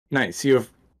Nice. You have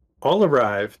all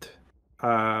arrived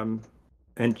and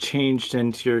changed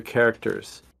into your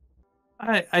characters.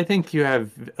 I think you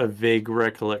have a vague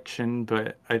recollection,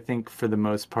 but I think for the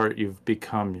most part you've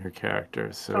become your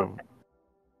character. So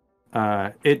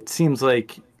it seems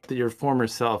like your former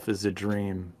self is a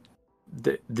dream.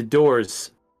 The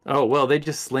doors, oh well, they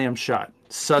just slam shut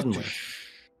suddenly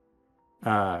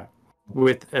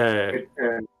with a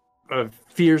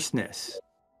fierceness,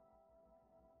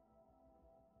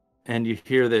 and you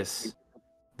hear this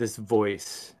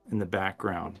voice in the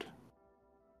background,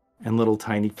 and little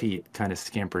tiny feet kind of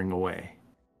scampering away.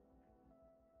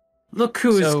 Look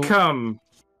who's come!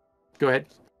 Go ahead.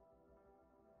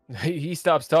 He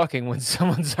stops talking when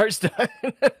someone starts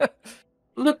talking.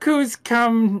 Look who's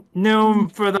come, gnome,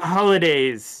 for the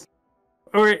holidays.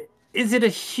 Or is it a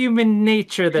human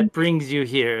nature that brings you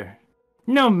here?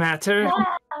 No matter.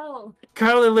 Wow.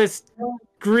 Colorless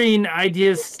green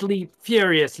ideas sleep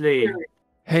furiously.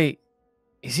 Hey,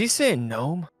 is he saying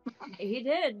gnome? He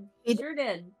did. He sure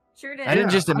did. Sure did. I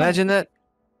didn't just imagine that.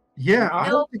 Yeah, I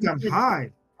don't think I'm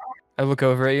high. I look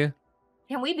over at you.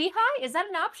 Can we be high? Is that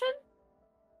an option?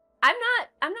 I'm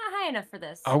not high enough for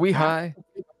this. Are we high?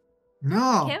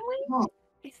 No. Can we? No.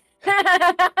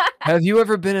 Have you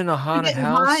ever been in a haunted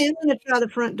house? I'm gonna try the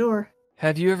front door.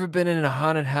 Have you ever been in a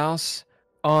haunted house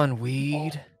on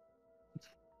weed?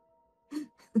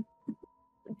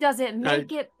 Does it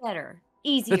make it better?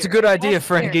 Easier? That's a good idea, Less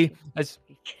Frankie. scary?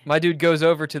 My dude goes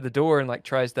over to the door and like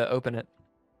tries to open it.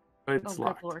 It's Oh,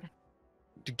 locked. good Lord.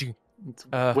 It's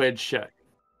wedged shut.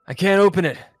 I can't open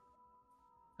it.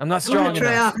 I'm not I'm strong gonna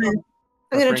try enough.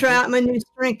 out my new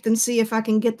strength and see if I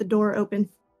can get the door open.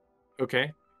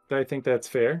 Okay, I think that's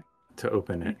fair to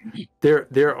open it.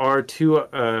 There are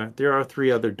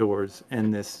three other doors in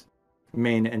this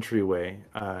main entryway.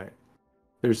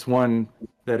 There's one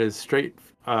that is straight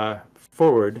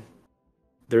forward.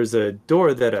 There's a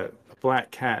door that a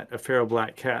feral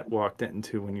black cat walked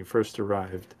into when you first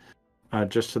arrived,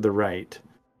 just to the right,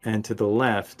 and to the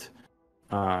left,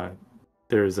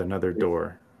 there's another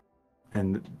door,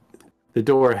 and the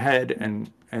door ahead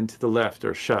and to the left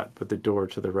are shut, but the door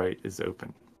to the right is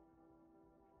open.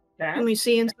 Can we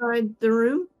see inside the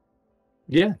room?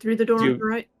 Yeah. Through the door on the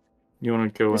right? You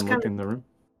want to go Just and look in the room?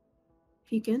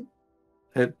 If you can.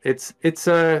 It's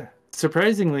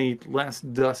surprisingly less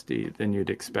dusty than you'd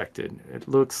expected. It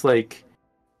looks like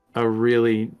a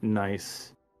really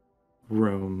nice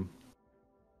room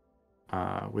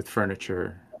with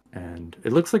furniture, and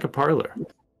it looks like a parlor.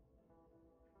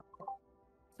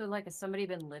 So, like, has somebody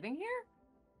been living here?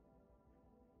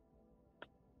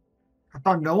 I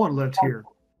thought no one lived here.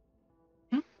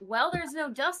 Well, there's no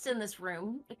dust in this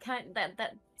room.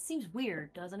 That seems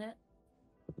weird, doesn't it?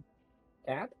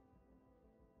 Cat?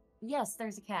 Yes,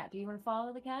 there's a cat. Do you want to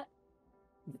follow the cat?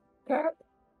 Cat?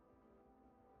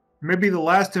 Maybe the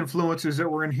last influences that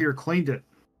were in here cleaned it.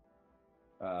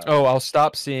 Oh, I'll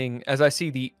stop seeing as I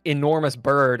see the enormous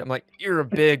bird. I'm like, you're a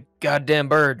big goddamn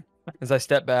bird. As I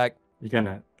step back. You're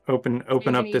gonna open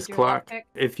up this clock.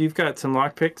 If you've got some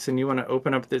lockpicks and you want to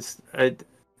open up this,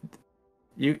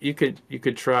 you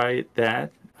could try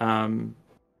that.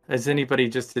 Has anybody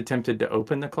just attempted to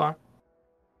open the clock?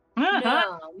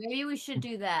 No, maybe we should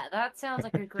do that. That sounds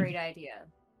like a great idea.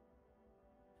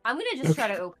 I'm gonna just try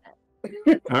to open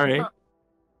it. All right.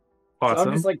 Awesome. So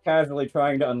I'm just like casually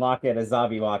trying to unlock it as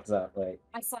Zabi walks up. Like,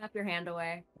 I slap your hand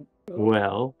away.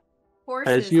 Well,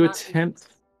 Horses, as you not attempt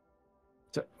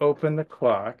to open the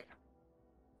clock,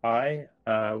 I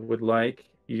would like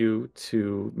you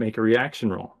to make a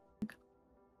reaction roll.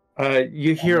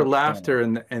 You hear laughter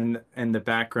in the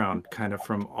background, kind of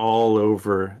from all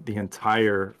over the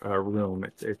entire room.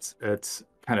 It's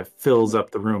kind of fills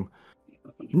up the room.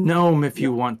 Gnome, if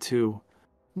you want to,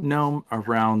 gnome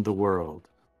around the world.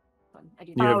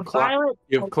 You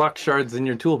have clock shards in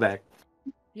your tool bag,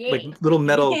 like little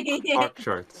metal clock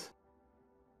shards.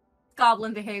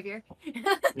 Goblin behavior.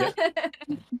 Yeah.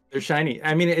 They're shiny.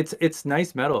 I mean, it's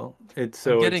nice metal. It's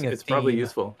probably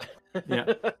useful.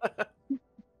 Yeah.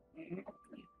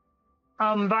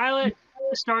 Violet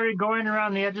started going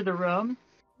around the edge of the room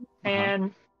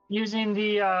and using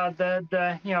the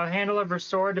handle of her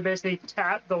sword to basically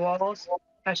tap the walls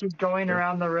as she's going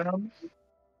around the room.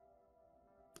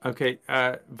 Okay,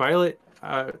 Violet.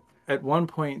 At one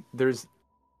point, there's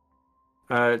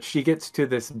she gets to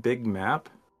this big map.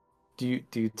 Do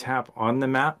you tap on the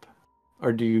map,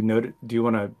 or do you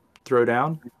want to throw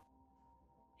down?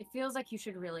 It feels like you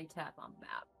should really tap on the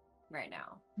map right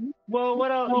now. Well,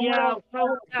 what else? Yeah,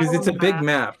 because it's a big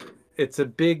map. It's a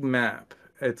big map.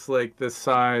 It's like the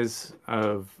size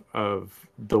of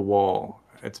the wall,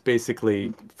 It's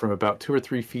basically from about 2 or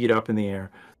 3 feet up in the air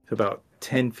to about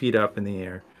 10 feet up in the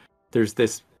air. There's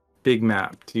this big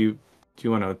map. Do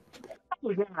you want to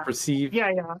perceive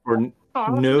or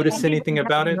notice anything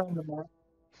about it?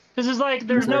 This is like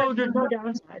there's no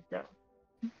downside though.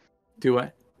 Do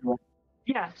what?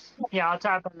 Yes. Yeah, I'll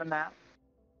tap on the map.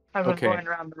 I was going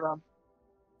around the room.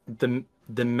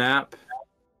 The map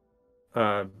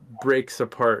breaks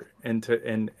apart into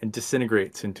and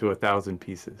disintegrates into 1,000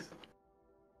 pieces.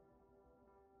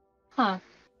 Huh.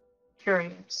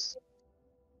 Curious.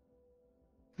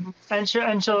 And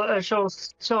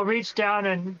she'll reach down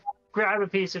and grab a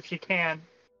piece if she can.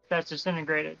 That's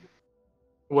disintegrated.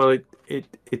 Well,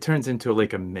 it turns into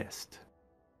like a mist.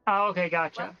 Oh, okay,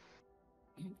 gotcha.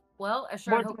 Well, I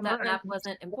sure hope that map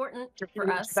wasn't important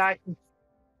for us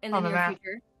in the near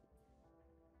future.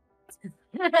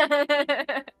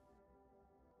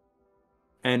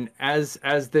 And as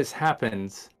this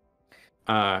happens,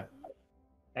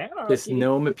 this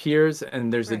gnome appears,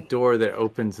 and there's a door that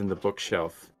opens in the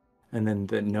bookshelf, and then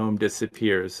the gnome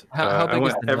disappears. How big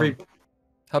is the gnome?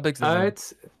 How big's the gnome?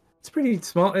 It's pretty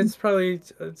small. It's probably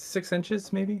 6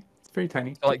 inches, maybe. It's very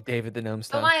tiny. So like David the gnome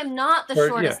style. So I am not the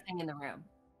shortest thing in the room.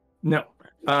 No.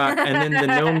 And then the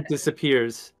gnome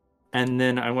disappears, and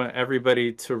then I want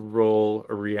everybody to roll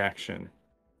a reaction.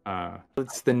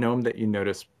 It's the gnome that you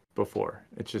noticed before.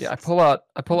 It's just I pull out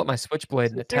my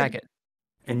switchblade and attack it.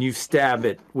 And you stab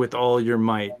it with all your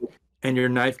might, and your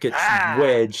knife gets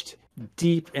wedged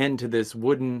deep into this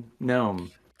wooden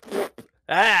gnome.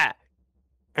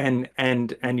 And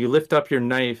you lift up your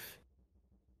knife,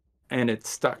 and it's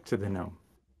stuck to the gnome.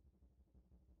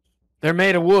 They're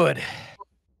made of wood.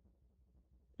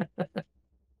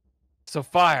 So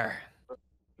fire.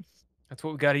 That's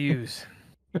what we got to use.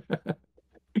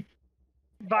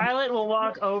 Violet will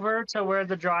walk over to where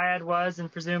the dryad was,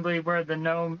 and presumably where the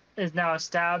gnome is now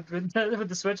stabbed with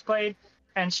the switchblade,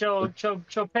 and she'll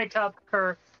pick up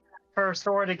her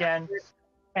sword again,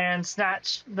 and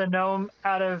snatch the gnome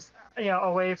out of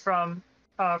away from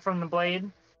the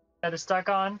blade that is stuck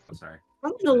on. I'm sorry.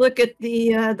 I'm gonna look at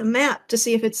the map to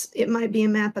see if it might be a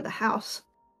map of the house.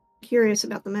 I'm curious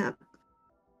about the map.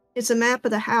 It's a map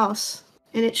of the house,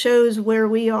 and it shows where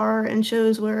we are and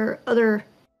shows where other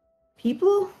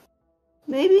people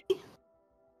maybe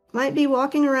might be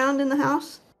walking around in the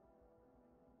house.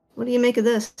 What do you make of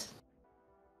this? That's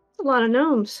a lot of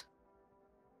gnomes.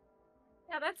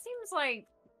 Yeah, that seems like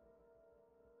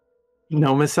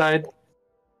Gnomicide?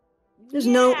 There's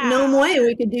no way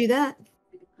we could do that.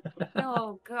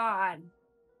 Oh God.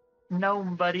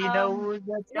 Nobody knows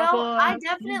what's No, up on. I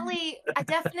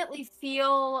definitely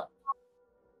feel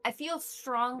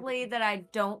strongly that I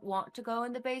don't want to go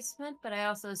in the basement, but I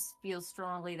also feel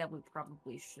strongly that we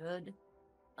probably should.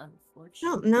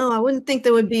 Unfortunately. No, I wouldn't think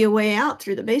there would be a way out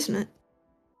through the basement.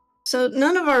 So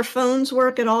none of our phones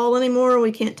work at all anymore.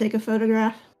 We can't take a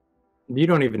photograph. You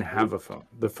don't even have a phone.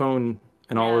 The phone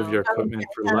and all of your equipment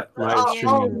for live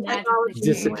streaming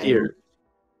disappeared.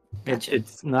 Gotcha.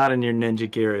 It's not in your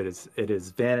ninja gear. It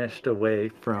is vanished away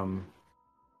from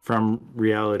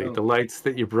reality. Oh. The lights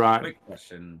that you brought. Quick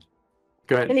question.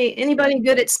 Go ahead. Anybody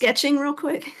good at sketching real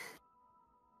quick?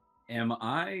 Am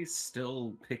I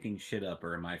still picking shit up,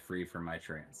 or am I free from my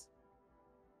trance?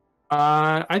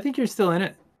 I think you're still in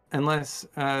it, unless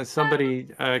somebody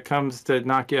comes to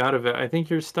knock you out of it. I think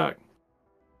you're stuck.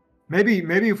 Maybe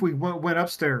if we went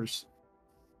upstairs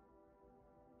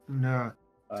and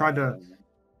tried to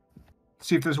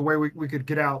see if there's a way we could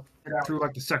get out through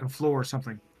like the second floor or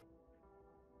something.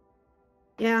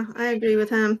 Yeah, I agree with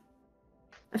him.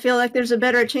 I feel like there's a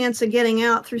better chance of getting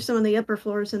out through some of the upper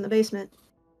floors in the basement.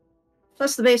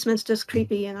 Plus, the basement's just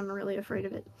creepy, and I'm really afraid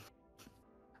of it.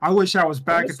 I wish I was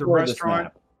back at the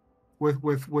restaurant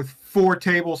with 4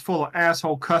 tables full of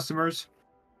asshole customers,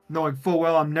 knowing full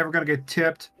well I'm never going to get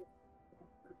tipped.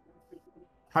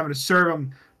 Having to serve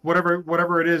them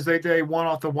whatever it is they want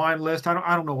off the wine list. I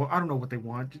don't know what they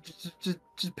want.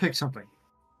 Just pick something.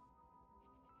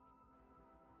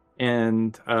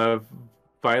 And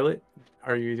Violet,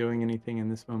 are you doing anything in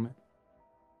this moment?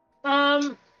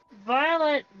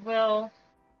 Violet will.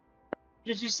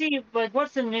 Did you see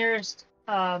what's the nearest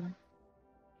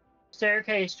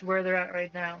staircase to where they're at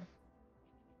right now?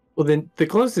 Well, then the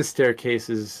closest staircase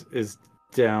is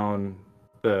down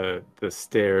the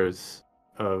stairs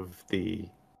of the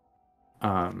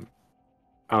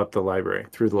out the library,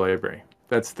 through the library.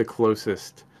 That's the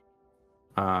closest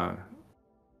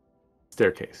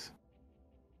staircase.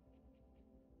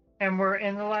 And we're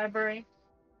in the library?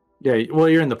 Yeah, well,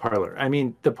 you're in the parlor. I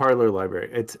mean, the parlor library.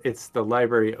 It's the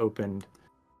library opened,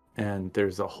 and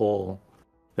there's a hole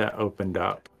that opened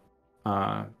up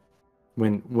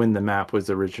when the map was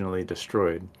originally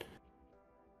destroyed.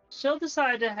 She'll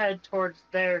decide to head towards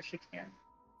there if she can.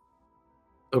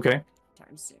 Okay.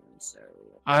 Time soon, so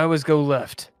I always go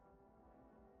left.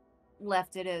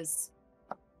 left it is.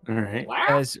 All right.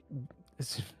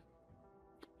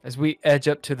 As we edge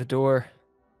up to the door,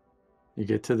 You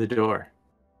get to the door.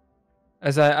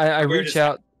 as I We're reach just-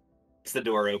 out, It's the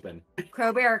door open.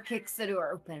 Crowbar kicks the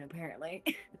door open, apparently.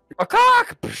 a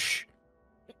cock. Psh!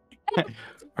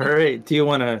 All right. Do you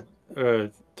want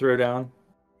to throw down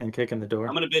and kick in the door?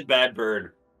 I'm gonna bid bad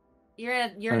bird. You're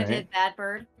gonna Alright. hit Bad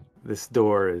Bird. This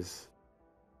door is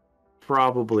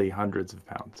probably hundreds of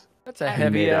pounds. That's a Made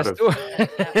heavy out ass of- door.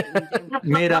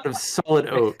 Made out of solid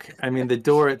oak. I mean, the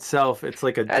door itself, it's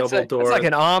like a double door. It's like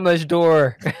an Amish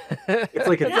door. It's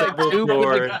like a Yeah. double Two put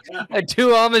door. like two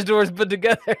Amish doors put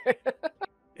together.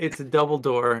 It's a double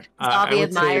door. I Bobby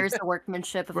would say admires the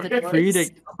workmanship of the door.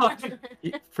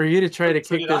 for you to try to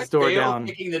So kick did I this door fail down.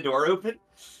 kicking the door open?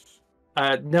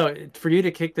 No, for you to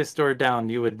kick this door down,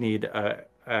 you would need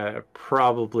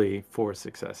probably 4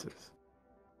 successes.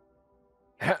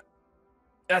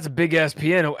 That's a big ass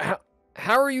piano.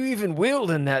 How are you even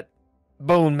wielding that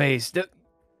bone mace?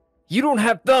 You don't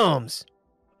have thumbs.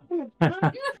 All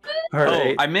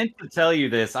right. I meant to tell you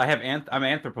this. I'm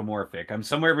anthropomorphic. I'm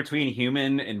somewhere between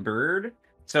human and bird,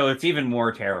 so it's even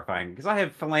more terrifying because I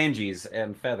have phalanges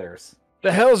and feathers.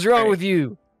 The hell's wrong Right. with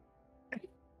you?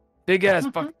 Big ass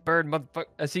fuck bird motherfucker.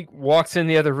 As he walks in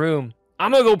the other room,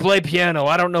 I'm gonna go play piano.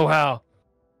 I don't know how.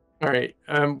 All right.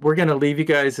 We're gonna leave you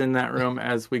guys in that room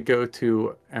as we go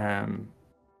to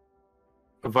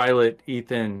Violet,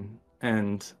 Ethan,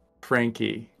 and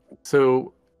Frankie.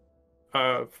 So,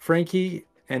 Frankie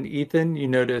and Ethan, you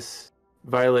notice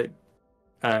Violet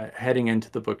heading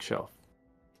into the bookshelf,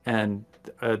 and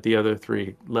the other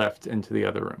 3 left into the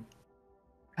other room.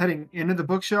 Heading into the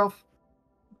bookshelf.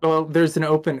 Well, there's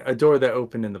a door that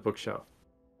opened in the bookshelf.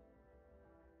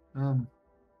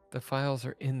 The files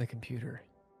are in the computer.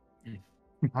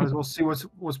 Might as well see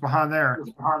what's behind there.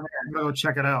 I'm gonna go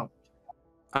check it out.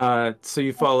 So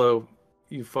you follow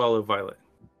Violet.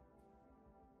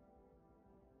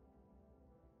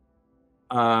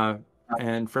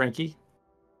 And Frankie.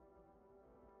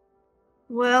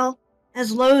 Well,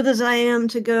 as loath as I am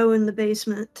to go in the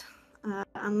basement,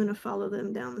 I'm gonna follow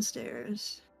them down the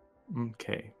stairs.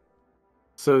 Okay.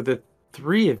 So the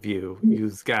 3 of you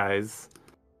guys,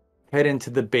 head into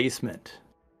the basement.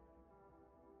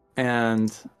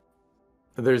 And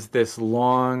there's this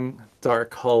long,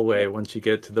 dark hallway once you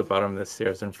get to the bottom of the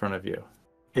stairs in front of you.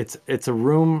 It's a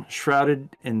room shrouded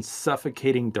in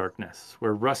suffocating darkness,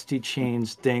 where rusty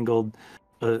chains dangle.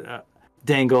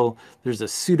 There's a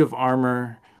suit of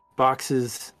armor,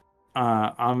 boxes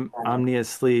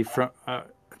ominously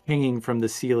hanging from the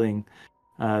ceiling,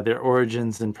 their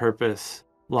origins and purpose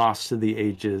lost to the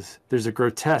ages. There's a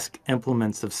grotesque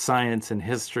implements of science and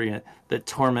history that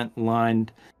torment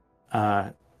lined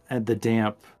at the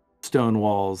damp stone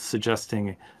walls,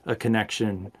 suggesting a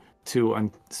connection to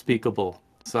unspeakable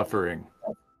suffering.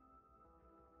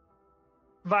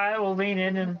 Violet will lean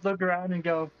in and look around and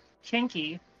go,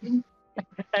 kinky.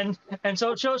 and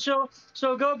so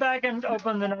she'll go back and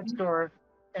open the next door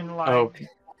in line. Oh,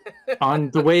 on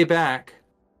the way back,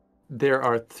 there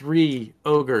are 3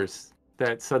 ogres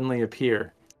that suddenly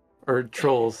appear, or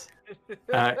trolls,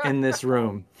 in this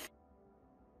room.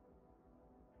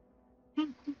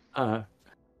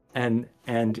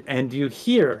 And you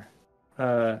hear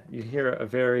a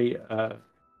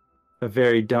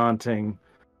very daunting.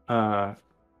 The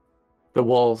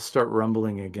walls start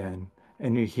rumbling again,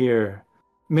 and you hear,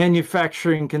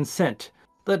 "Manufacturing consent.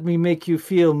 Let me make you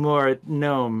feel more at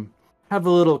Gnome. Have a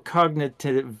little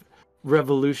cognitive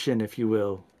revolution, if you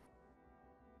will."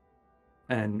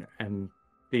 And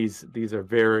these are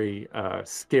very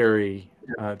scary.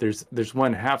 There's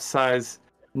one half size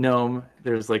gnome.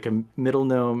 There's like a middle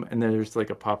gnome, and then there's like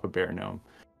a Papa Bear gnome,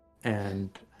 and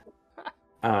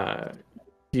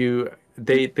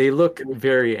they look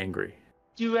very angry.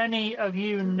 Do any of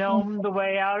you gnome the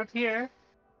way out of here?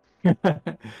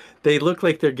 They look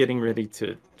like they're getting ready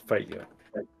to fight you.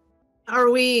 Are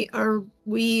we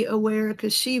aware?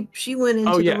 Because she went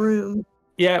into yeah. the room.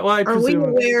 Yeah, well, I Are we presume.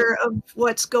 aware of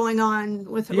what's going on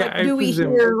with her? Yeah, Like, I do we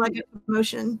presume- hear like a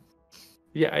commotion?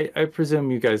 Yeah, I presume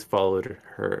you guys followed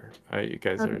her. You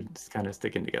guys are Okay. just kind of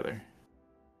sticking together.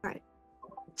 Right.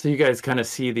 So you guys kind of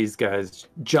see these guys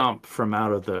jump from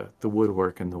out of the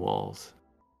woodwork and the walls.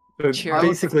 So Cheer.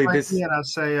 basically, I look at Frankie and I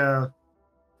say,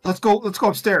 let's go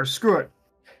upstairs. Screw it.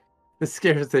 this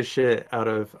scares the shit out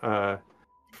of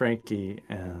Frankie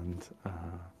and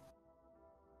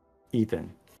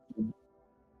Ethan.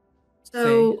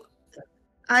 So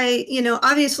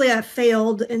obviously I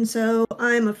failed, and so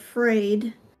I'm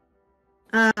afraid.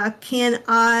 Can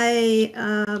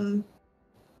I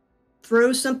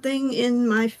throw something in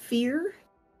my fear?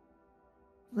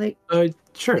 Like,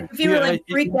 sure. if you were like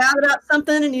freaked out about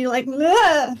something and you like,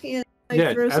 yeah,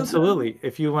 throw absolutely. Something.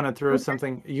 If you want to throw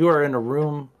something, you are in a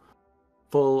room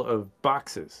full of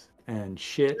boxes and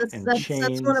shit and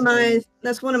chains.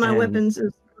 That's one of my weapons.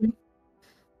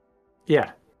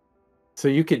 Yeah. So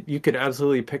you could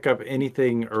absolutely pick up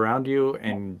anything around you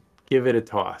and give it a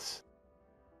toss.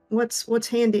 What's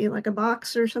handy, like a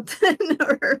box or something?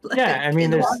 Or like, yeah, I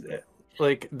mean,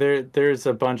 there's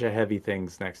a bunch of heavy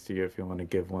things next to you if you want to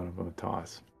give one of them a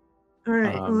toss. All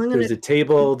right. Well, there's a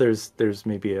table. There's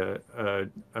maybe a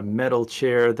metal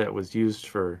chair that was used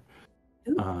for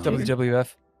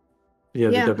WWF.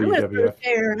 Yeah, the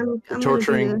WWF. I'm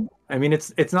torturing. I mean,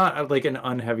 it's not like an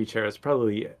unheavy chair. It's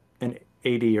probably an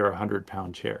 80 or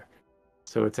 100-pound chair.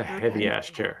 So it's a heavy ass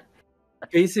chair.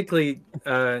 Basically,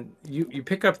 you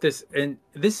pick up this, and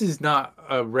this is not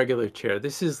a regular chair.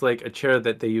 This is like a chair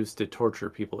that they use to torture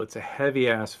people. It's a heavy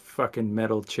ass fucking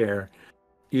metal chair.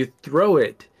 You throw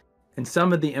it, and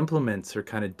some of the implements are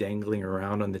kind of dangling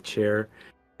around on the chair,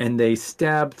 and they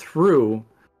stab through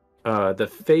the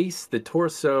face, the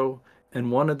torso,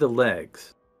 and one of the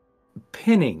legs,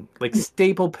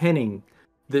 staple pinning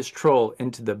this troll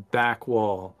into the back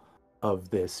wall of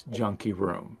this junky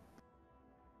room.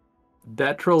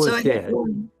 That troll is dead,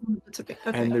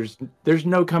 and there's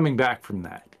no coming back from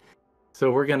that.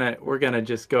 So we're gonna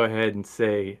just go ahead and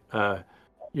say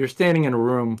you're standing in a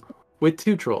room with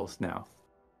two trolls now.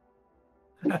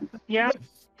 Yeah.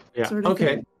 Yeah.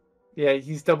 Okay. Yeah,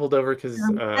 he's doubled over because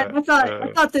I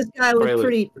thought this guy was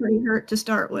Violet, pretty hurt to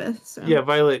start with. So. Yeah,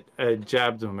 Violet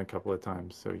jabbed him a couple of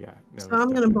times. So yeah. So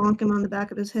I'm gonna bonk him on the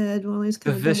back of his head while he's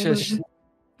kind of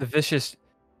the vicious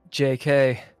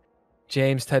J.K.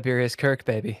 James Tiberius Kirk,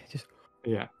 baby. Just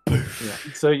yeah.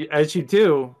 So as you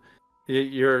do,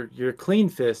 your clean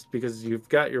fist, because you've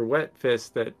got your wet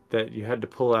fist that you had to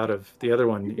pull out of the other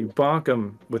one. You bonk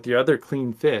him with your other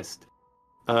clean fist,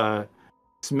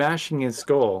 smashing his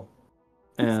skull,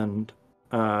 and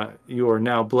you are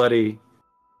now bloody.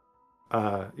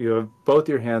 You have both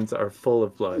your hands are full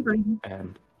of blood,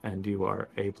 and you are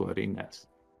a bloody mess.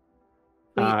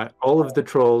 All of the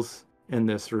trolls in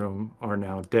this room are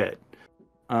now dead.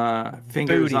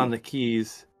 Fingers on the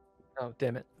keys. Oh,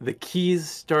 damn it. The keys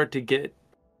start to get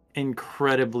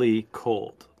incredibly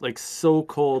cold. Like so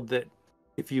cold that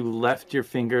if you left your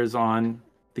fingers on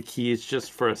the keys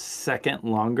just for a second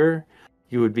longer,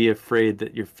 you would be afraid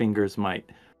that your fingers might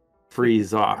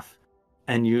freeze off.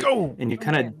 And you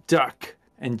kind of duck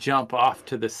and jump off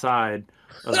to the side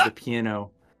of the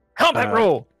piano. Combat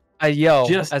roll! I yell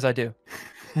as I do.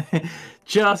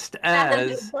 Just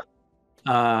as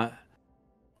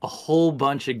a whole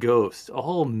bunch of ghosts, a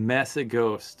whole mess of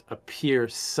ghosts appear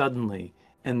suddenly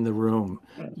in the room,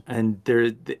 and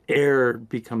the air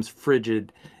becomes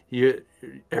frigid.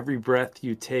 Every breath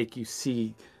you take, you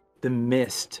see the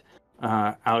mist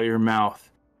out your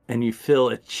mouth, and you feel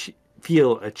a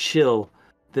chill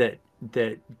that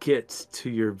gets to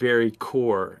your very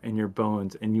core and your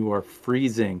bones, and you are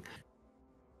freezing.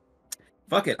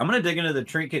 Fuck it, I'm gonna dig into the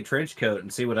trinket trench coat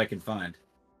and see what I can find.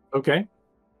 Okay.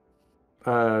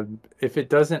 If it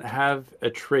doesn't have a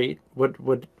trait, what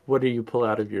do you pull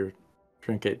out of your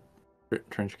trinket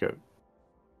trench coat?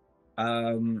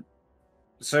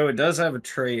 So it does have a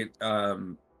trait.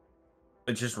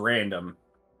 It's just random.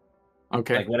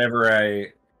 Okay. Like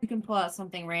whatever You can pull out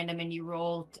something random and you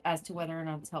roll as to whether or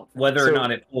not it's helpful. Whether or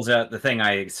not it pulls out the thing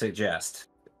I suggest.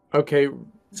 Okay.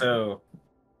 So,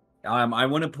 I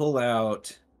want to pull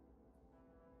out.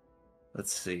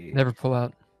 Let's see. Never pull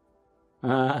out.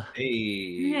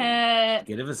 Hey,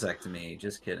 get a vasectomy.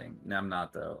 Just kidding. No, I'm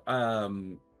not though.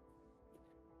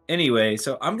 Anyway,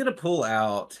 so I'm gonna pull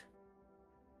out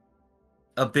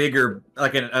a bigger,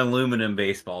 like an aluminum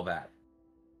baseball bat.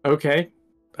 Okay.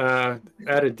 Add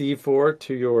a D4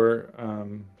 to your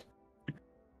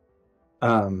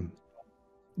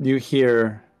you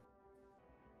hear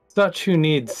such who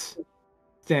needs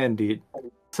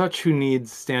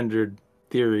standard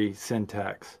theory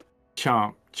syntax.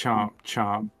 Chomp, chomp,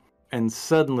 chomp, and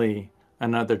suddenly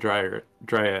another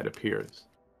dryad appears.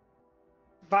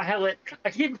 Violet. I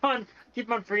keep on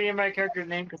forgetting my character's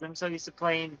name because I'm so used to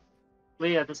playing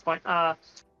Leah at this point.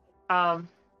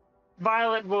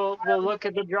 Violet will look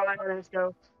at the dryad and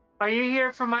go, "Are you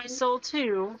here for my soul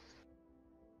too?"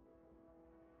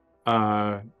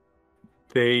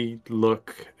 They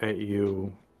look at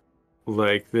you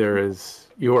like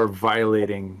you are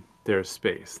violating their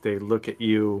space. They look at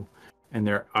you and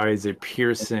their eyes are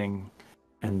piercing,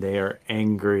 and they are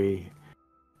angry,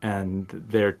 and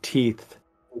their teeth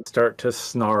start to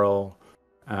snarl.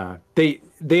 They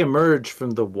emerge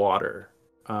from the water,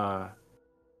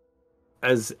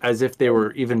 as if they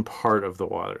were even part of the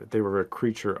water. They were a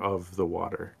creature of the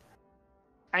water.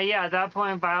 Yeah, at that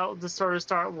point, Violet will just sort of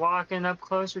start walking up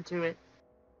closer to it.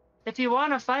 If you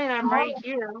want to fight, I'm right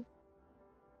here.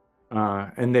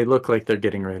 And they look like they're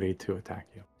getting ready to attack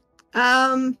you.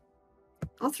 I'll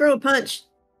throw a punch.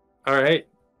 All right,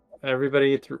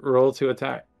 everybody, roll to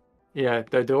attack. Yeah,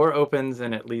 the door opens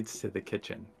and it leads to the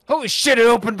kitchen. Holy shit! It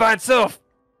opened by itself.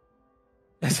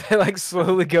 As I like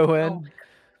slowly go in.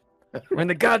 We're in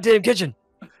the goddamn kitchen.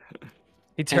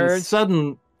 He turns.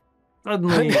 And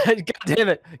suddenly, God damn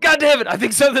it! God damn it! I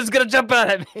think something's gonna jump out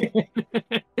at me.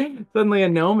 suddenly a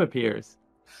gnome appears.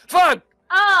 Fuck!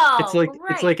 Oh,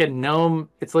 It's like a gnome.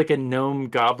 It's like a gnome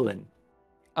goblin.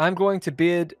 I'm going to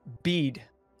bid.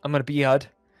 I'm gonna bid.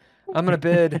 I'm gonna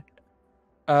bid.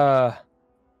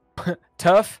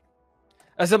 Tough.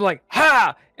 As I'm like,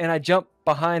 ha! And I jump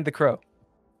behind the crow.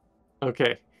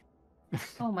 Okay.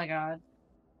 Oh my god.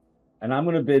 And I'm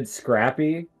gonna bid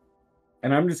Scrappy,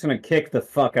 and I'm just gonna kick the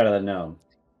fuck out of the gnome.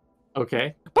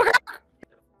 Okay.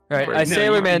 Right. No, I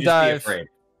Sailor you Man can just be dive. afraid.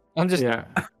 I'm just. Yeah.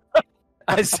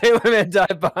 I Sailor Man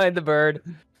dive behind the bird.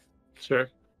 Sure.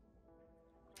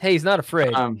 Hey, he's not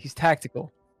afraid. Um, He's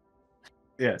tactical.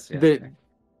 Yes.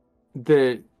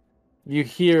 You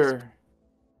hear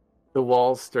the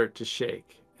walls start to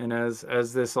shake, and as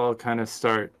this all kind of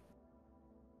starts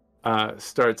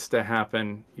to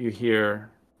happen, you hear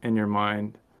in your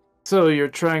mind, "So you're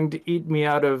trying to eat me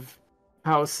out of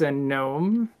house and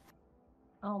gnome?"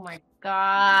 Oh my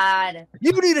god.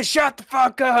 You need to shut the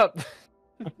fuck up.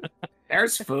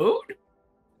 There's food?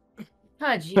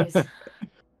 Oh jeez.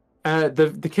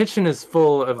 The kitchen is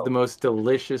full of the most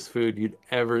delicious food you'd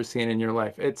ever seen in your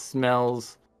life. It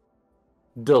smells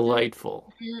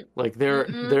delightful. Like there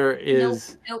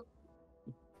is Nope.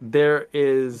 there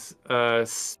is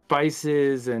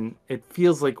spices, and it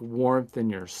feels like warmth in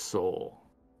your soul.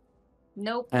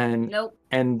 Nope. And Nope.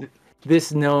 and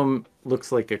this gnome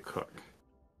looks like a cook.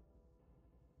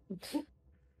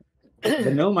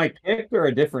 The gnome I kicked or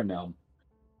a different gnome?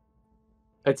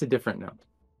 That's a different gnome.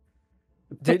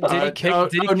 Did he kick?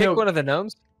 Did he kick no. one of the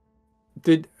gnomes?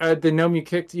 Did the gnome you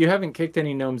kicked? You haven't kicked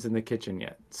any gnomes in the kitchen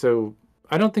yet, so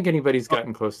I don't think anybody's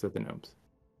gotten close to the gnomes.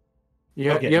 You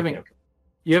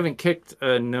haven't kicked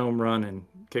a gnome run and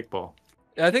kickball.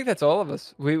 I think that's all of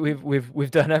us.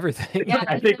 We've done everything. Yeah,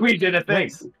 I think we did a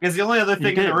thing. Because the only other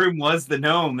thing in the room was the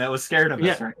gnome that was scared of us.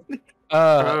 Yeah.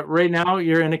 Right? Right now,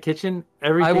 you're in a kitchen.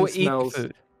 Everything I will smells eat the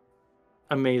food.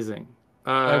 amazing.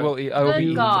 I will eat. I will be Good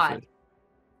eating the God. food.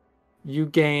 You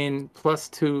gain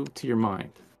 +2 to your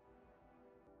mind.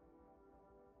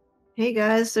 Hey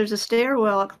guys, there's a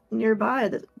stairwell nearby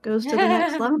that goes to the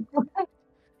next level.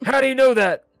 How do you know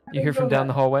that? You hear from down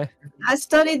the hallway. I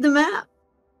studied the map.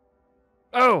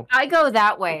 Oh, I go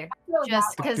that way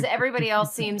just because everybody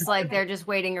else seems like they're just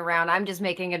waiting around. I'm just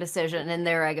making a decision, and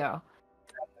there I go.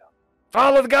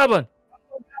 follow the goblin.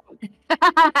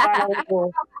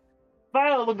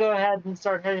 Violet will go ahead and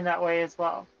start heading that way as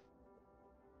well.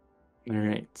 All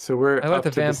right, so we're I let up the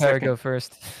to the vampire second. go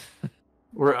first.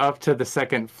 We're up to the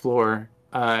second floor.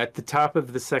 At the top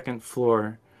of the second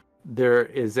floor, there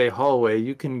is a hallway.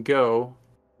 You can go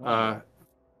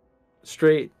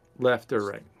straight, left, or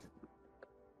right.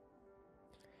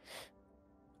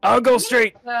 I'll go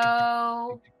straight.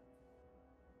 So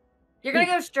you're gonna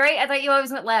go straight? I thought you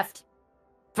always went left.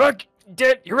 Fuck,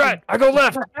 you're right. I go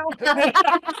left.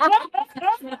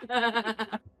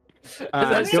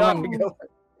 I'm gonna go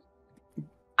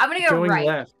Going right.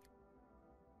 left.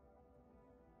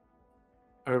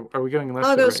 Are we going left?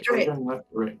 I'll or go right? straight. We're going left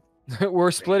or right.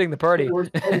 We're splitting the party.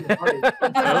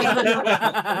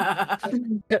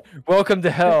 Welcome to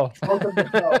hell.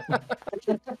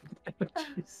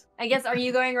 I guess. Are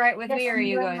you going right with me, or are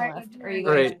you going left? Or are you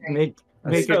All going right, straight?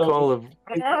 make a call of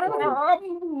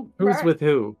who's with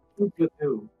who. Who's with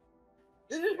who?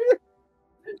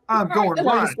 I'm going I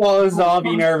right. swallow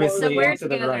zombie So nervously we're to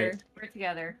the together. right. We're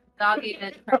together. Dobby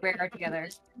and Crowbear are together.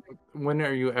 When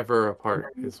are you ever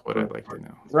apart? Is what I'd like to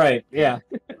know. Right, yeah.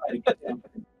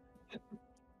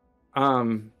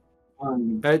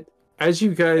 As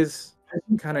you guys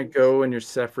kind of go in your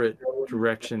separate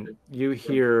direction, you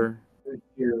hear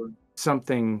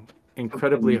something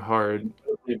incredibly hard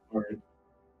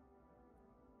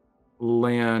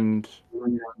land,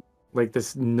 like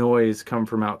this noise come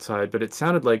from outside, but it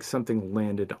sounded like something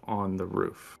landed on the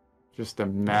roof. Just a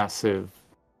massive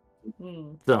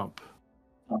thump.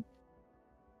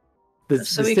 The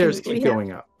So we stairs can- keep we have-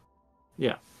 going up.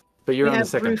 Yeah, but you're We on the have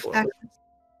second roof floor.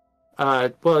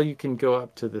 access. Well, you can go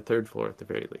up to the third floor at the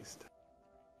very least.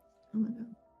 Oh my God.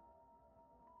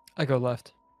 I go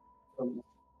left.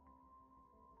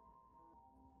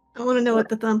 I want to know what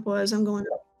the thump was. I'm going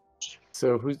up.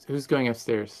 So who's going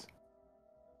upstairs?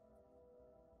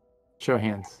 Show of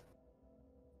hands.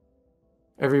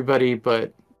 Everybody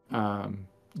but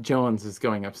Jones is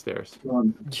going upstairs.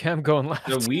 Yeah, I'm going left.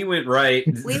 So we went right.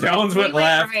 We Jones went went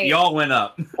left. right. Y'all went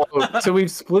up. Oh, so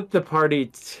we've split the party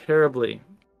terribly.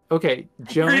 Okay,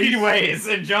 Jones. 3 ways,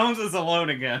 and Jones is alone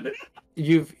again.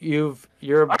 You're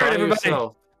by everybody.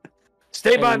 yourself.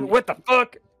 Stay by me. And- What the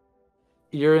fuck?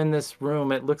 You're in this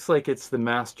room. It looks like it's the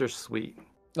master suite.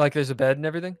 Like there's a bed and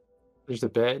everything? There's a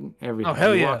bed, everything. Oh,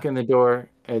 hell you yeah. walk in the door.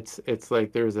 It's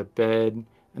like there's a bed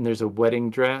and there's a wedding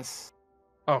dress.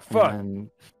 Oh fuck. And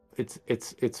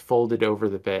it's folded over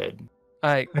the bed.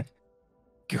 I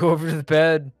go over to the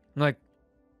bed. I'm like,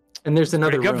 And there's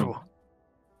another pretty room. comfortable.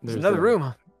 There's another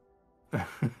room.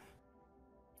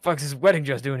 Fuck's this wedding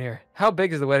dress doing here? How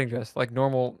big is the wedding dress? Like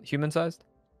normal human sized?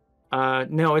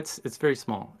 No, it's very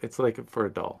small. It's like for a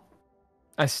doll.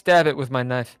 I stab it with my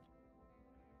knife.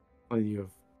 Well, you have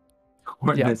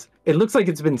coordinates. It looks like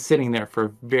it's been sitting there for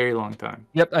a very long time.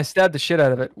 Yep, I stabbed the shit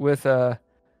out of it with I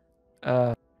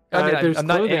mean, there's I'm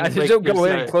not. clothing, I just like, don't go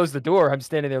there's in and close the door. I'm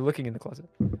standing there looking in the closet.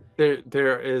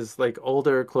 There is like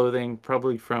older clothing,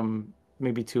 probably from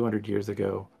maybe 200 years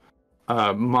ago.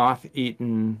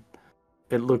 Moth-eaten.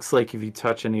 It looks like if you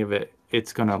touch any of it,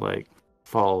 it's gonna like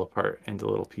fall apart into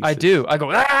little pieces. I do. I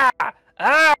go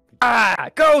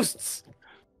ghosts.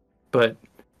 But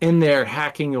in there,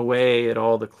 hacking away at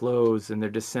all the clothes, and they're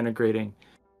disintegrating.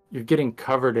 You're getting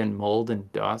covered in mold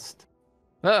and dust.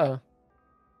 Uh-oh.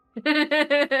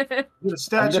 The I'm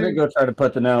statue. gonna go try to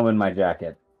put the gnome in my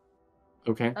jacket.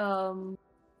 Okay. Of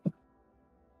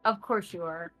course you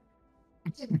are.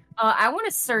 I want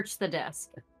to search the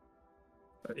desk.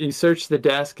 You search the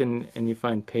desk and you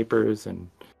find papers and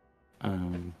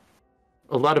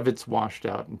a lot of it's washed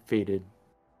out and faded.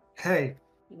 Hey,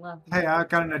 Love hey, I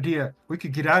got an idea. We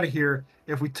could get out of here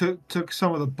if we took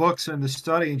some of the books in the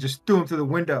study and just threw them through the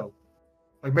window.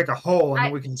 Like make a hole and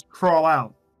then we can just crawl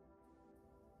out.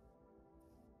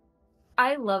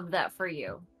 I love that for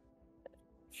you.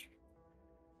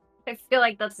 I feel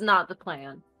like that's not the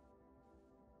plan.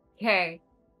 Okay.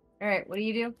 All right. What do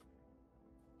you do?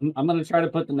 I'm gonna try to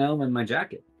put the gnome in my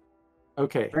jacket.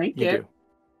 Okay, Drink you it.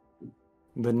 do.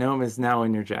 The gnome is now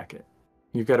in your jacket.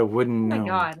 You've got a Oh wooden my gnome.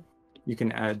 god. You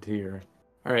can add to your...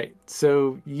 All right,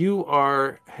 so you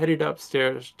are headed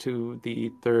upstairs to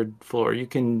the third floor. You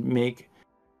can make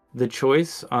the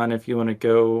choice on if you want to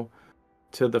go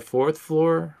to the fourth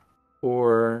floor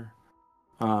or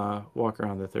walk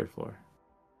around the third floor.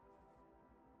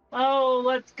 Oh,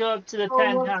 let's go up to the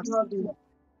penthouse.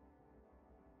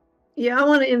 Yeah, I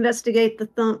want to investigate the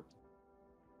thump.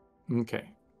 Okay.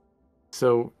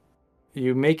 So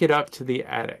you make it up to the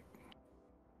attic.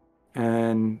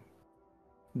 And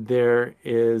there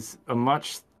is a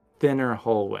much thinner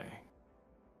hallway.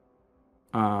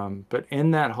 But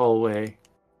in that hallway,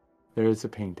 there is a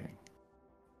painting.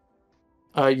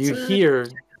 You hear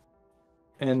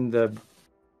in the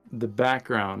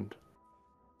background,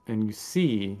 and you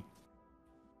see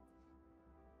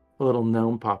a little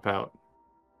gnome pop out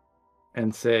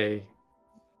and say,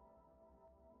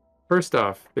 first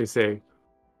off, they say,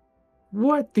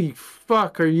 "What the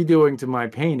fuck are you doing to my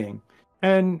painting?"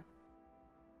 And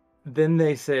then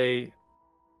they say,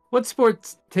 "What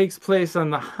sport takes place on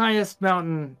the highest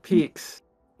mountain peaks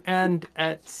and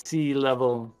at sea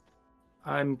level?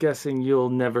 I'm guessing you'll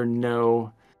never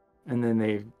know." And then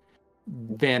they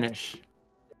vanish.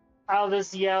 I'll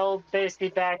just yell basically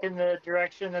back in the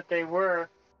direction that they were.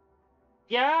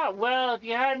 Yeah, well, if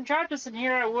you hadn't trapped us in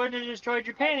here, I wouldn't have destroyed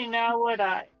your painting now, would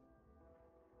I?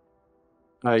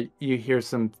 You hear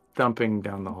some thumping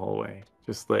down the hallway,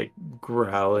 just like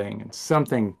growling and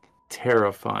something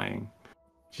terrifying,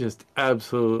 just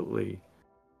absolutely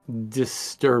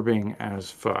disturbing as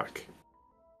fuck.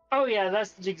 Oh yeah,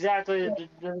 that's exactly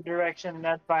the direction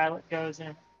that Violet goes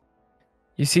in.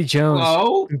 You see Jones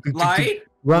Hello? Light?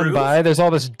 run Roof? by. There's all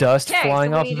this dust Okay,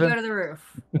 flying so we off need of to him. go to the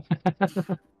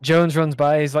roof. Jones runs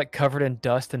by. He's like covered in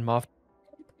dust and moth.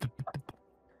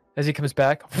 As he comes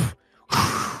back,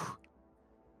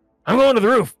 I'm going to the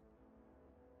roof.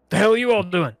 The hell are you all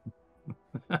doing?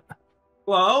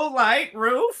 Hello? Light?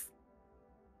 Roof?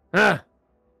 Ah.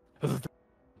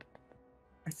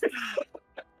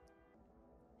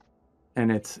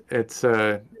 And it's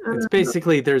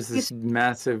basically there's this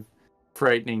massive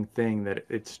frightening thing that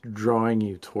it's drawing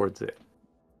you towards it.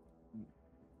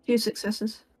 Few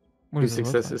successes. What Two does it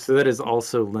look successes. like? So that is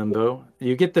also limbo.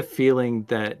 You get the feeling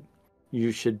that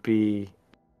you should be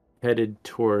headed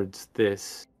towards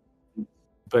this,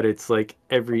 but it's like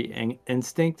every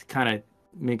instinct kind of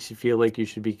makes you feel like you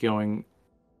should be going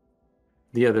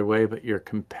the other way, but you're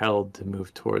compelled to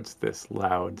move towards this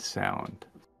loud sound.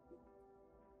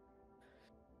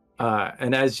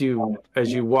 And as you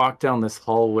walk down this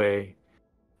hallway,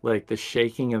 like the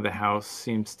shaking of the house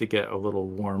seems to get a little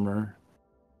warmer.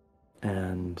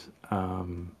 And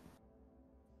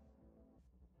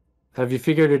have you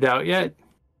figured it out yet?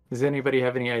 Does anybody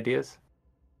have any ideas?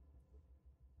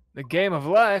 The game of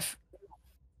life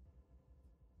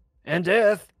and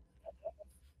death.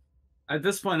 At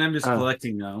this point, I'm just Oh.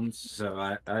 collecting gnomes, so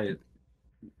I'm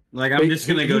just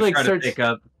gonna go like try starts- to pick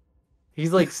up.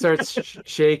 He's like starts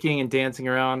shaking and dancing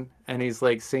around, and he's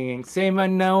like singing, "Say my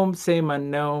gnome, say my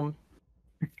gnome."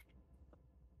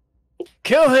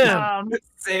 Kill him!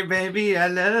 Say, baby, I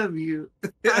love you.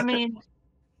 I mean,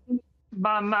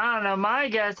 I don't know, my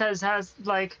guess has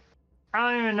like,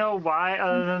 I don't even know why,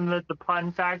 other than the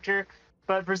pun factor,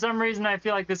 but for some reason I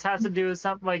feel like this has to do with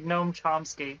something like Noam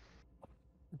Chomsky.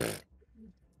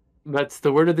 That's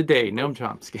the word of the day, Noam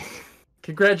Chomsky.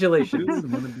 Congratulations.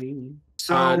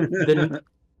 So The-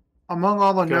 among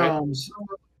all the Go ahead.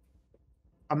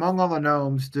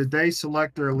 gnomes, did they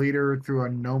select their leader through a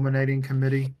nominating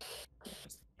committee?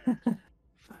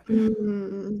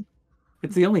 Mm,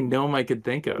 It's the only gnome I could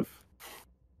think of.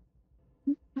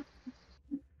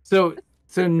 So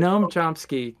Noam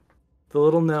Chomsky, the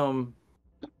little gnome,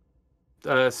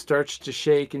 starts to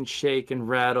shake and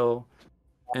rattle,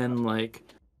 and like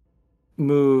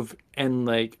move, and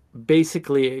like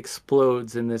basically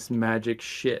explodes in this magic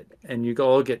shit, and you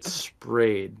all get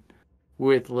sprayed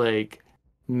with like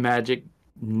magic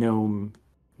gnome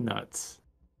nuts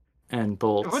and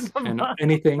bolts What the and fuck?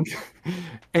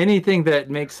 anything that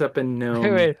makes up a gnome.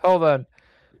 Wait, hold on.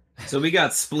 So we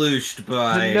got splooshed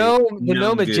by The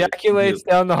gnome goop. ejaculates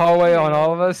down the hallway on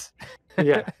all of us.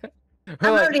 Yeah. I've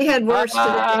already had worse today.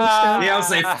 Ah. Yeah, I was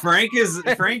like,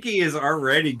 Frankie is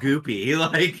already goopy.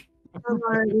 Like, So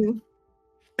already.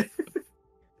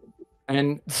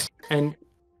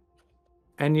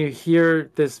 And you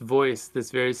hear this voice,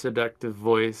 this very seductive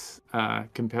voice,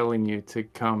 compelling you to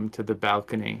come to the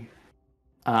balcony.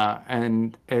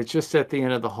 And it's just at the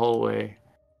end of the hallway.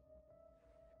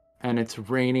 And it's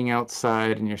raining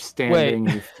outside, and you're standing,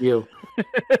 and you feel...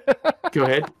 Go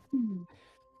ahead.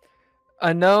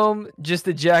 A gnome just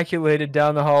ejaculated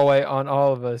down the hallway on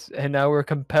all of us, and now we're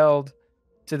compelled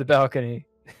to the balcony.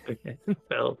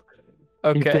 Well,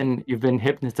 Okay. You've been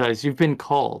hypnotized. You've been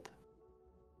called.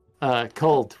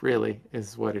 Called, really,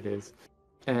 is what it is.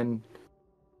 And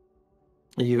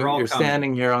We're all you're coming.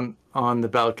 standing here on the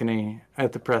balcony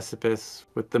at the precipice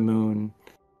with the moon,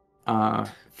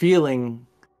 feeling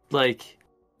like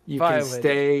you Violated. can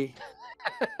stay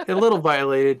a little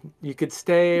violated. You could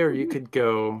stay or you could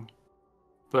go,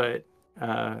 but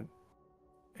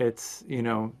it's,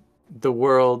 the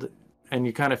world, and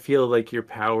you kind of feel like your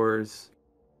powers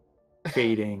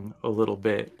fading a little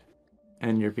bit,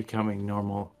 and you're becoming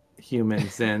normal human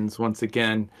Zens once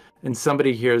again. And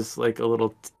somebody hears like a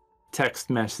little text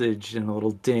message and a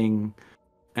little ding,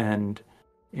 and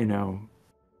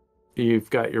you've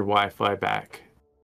got your Wi-Fi back.